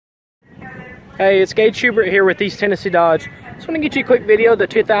Hey, it's Gage Hubert here with East Tennessee Dodge. Just want to get you a quick video of the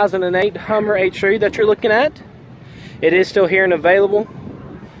 2008 Hummer H3 that you're looking at. It is still here and available.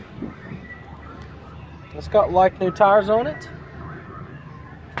 It's got like new tires on it.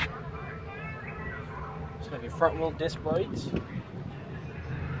 It's going to be front wheel disc brakes.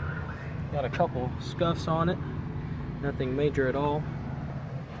 Got a couple scuffs on it. Nothing major at all.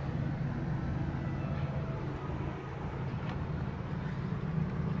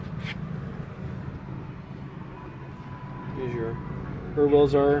 Here's your rear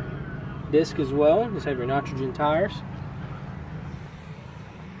wheels are disc as well. Just have your nitrogen tires.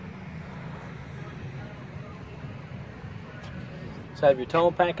 Just have your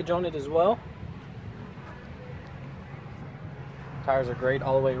towing package on it as well. Tires are great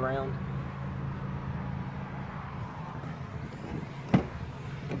all the way around.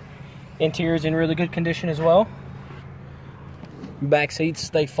 Interior is in really good condition as well. Back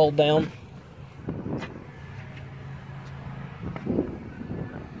seats, they fold down.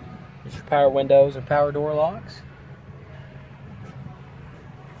 There's your power windows and power door locks.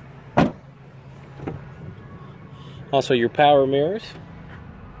 Also your power mirrors.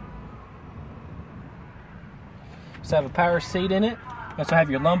 Just have a power seat in it. You also have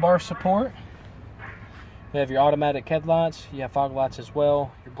your lumbar support. You have your automatic headlights. You have fog lights as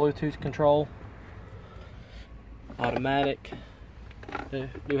well. Your Bluetooth control. Automatic.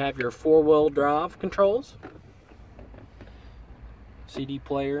 You have your four-wheel drive controls. CD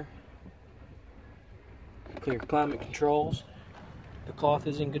player. Clear climate controls. The cloth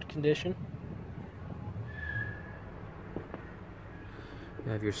is in good condition.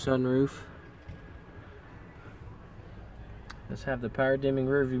 You have your sunroof. Let's have the power dimming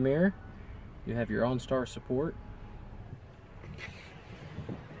rear view mirror. You have your OnStar support.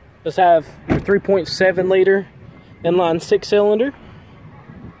 Let's have your 3.7 liter inline 6-cylinder.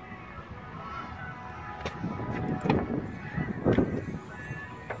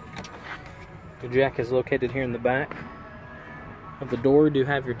 Your jack is located here in the back of the door. You do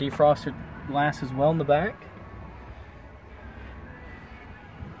have your defrosted glass as well in the back.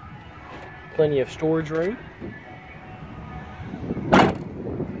 Plenty of storage room.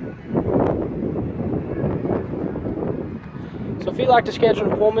 So if you'd like to schedule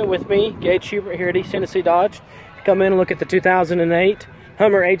an appointment with me, Gage Hubert here at East Tennessee Dodge, come in and look at the 2008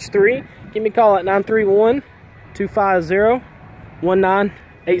 Hummer H3, give me a call at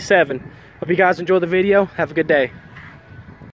 931-250-1987. Hope you guys enjoy the video. Have a good day.